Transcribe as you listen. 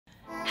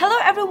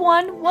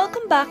everyone,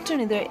 welcome back to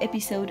another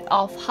episode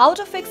of How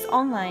to Fix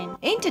Online.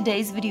 In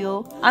today's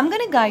video, I'm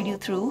gonna guide you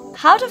through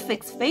how to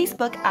fix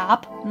Facebook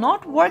app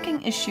not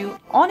working issue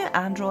on your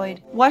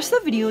Android. Watch the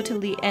video till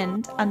the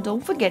end and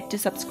don't forget to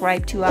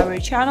subscribe to our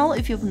channel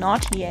if you've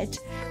not yet.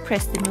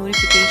 Press the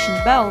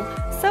notification bell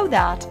so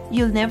that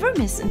you'll never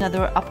miss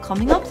another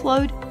upcoming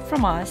upload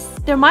from us.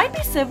 There might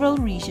be several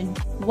reasons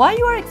why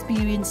you are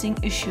experiencing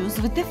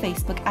issues with the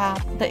Facebook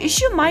app. The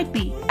issue might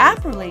be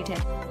app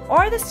related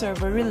or the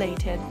server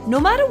related. No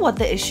matter what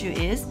the issue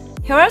is,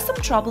 here are some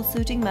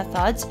troubleshooting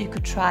methods you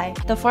could try.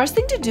 The first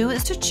thing to do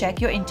is to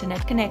check your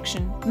internet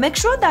connection. Make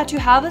sure that you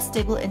have a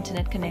stable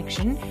internet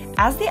connection,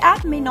 as the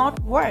app may not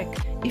work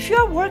if you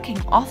are working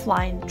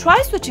offline. Try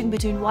switching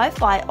between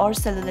Wi-Fi or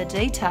cellular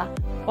data,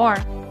 or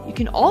you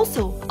can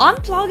also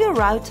unplug your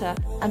router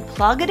and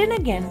plug it in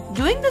again.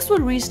 Doing this will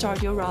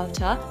restart your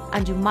router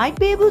and you might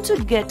be able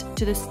to get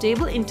to the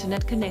stable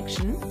internet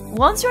connection.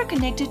 Once you are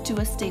connected to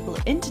a stable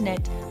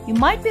internet, you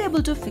might be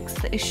able to fix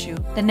the issue.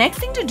 The next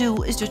thing to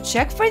do is to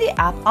check for the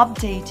app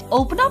update.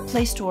 Open up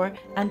Play Store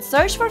and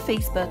search for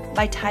Facebook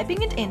by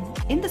typing it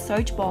in the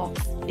search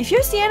box. If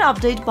you see an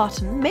update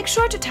button, make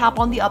sure to tap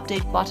on the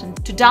update button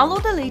to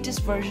download the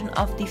latest version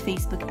of the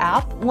Facebook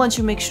app. Once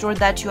you make sure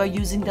that you are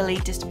using the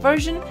latest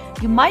version,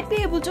 you might be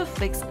able to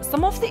fix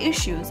some of the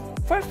issues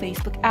for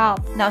Facebook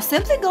app. Now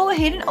simply go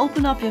ahead and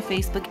open up your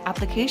Facebook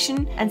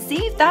application and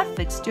see if that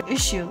fixed your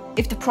issue.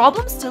 If the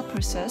problem still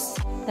persists,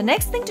 the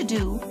next thing to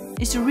do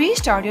is to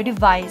restart your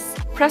device.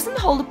 Press and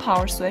hold the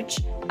power switch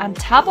and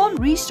tap on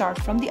restart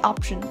from the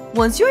option.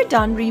 Once you are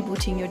done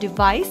rebooting your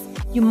device,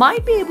 you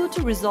might be able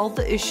to resolve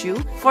the issue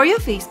for your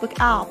Facebook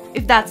app.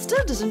 If that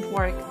still doesn't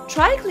work,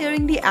 try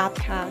clearing the app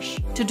cache.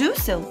 To do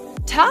so,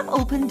 tap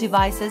Open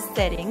Devices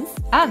Settings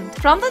and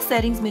from the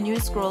Settings menu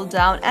scroll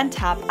down and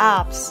tap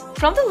Apps.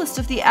 From the list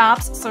of the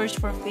apps, search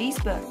for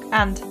Facebook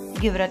and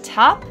give it a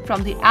tap.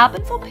 From the App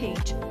Info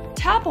page,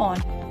 tap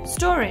on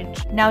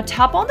Storage. Now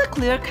tap on the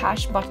Clear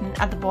Cache button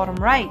at the bottom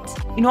right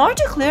in order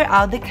to clear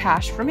out the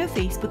cache from your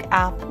Facebook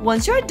app.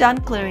 Once you're done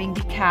clearing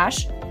the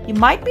cache, you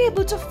might be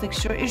able to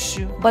fix your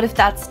issue. But if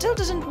that still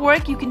doesn't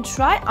work, you can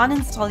try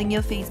uninstalling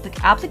your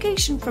Facebook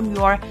application from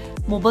your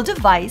mobile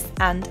device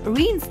and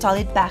reinstall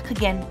it back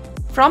again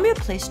from your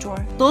Play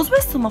Store. Those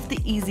were some of the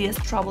easiest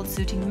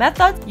troubleshooting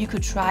methods you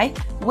could try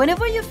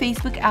whenever your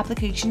Facebook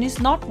application is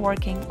not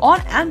working on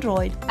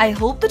Android. I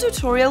hope the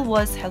tutorial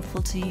was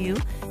helpful to you.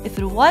 If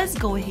it was,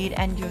 go ahead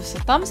and give us a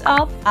thumbs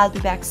up. I'll be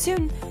back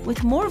soon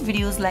with more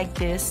videos like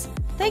this.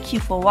 Thank you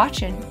for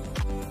watching.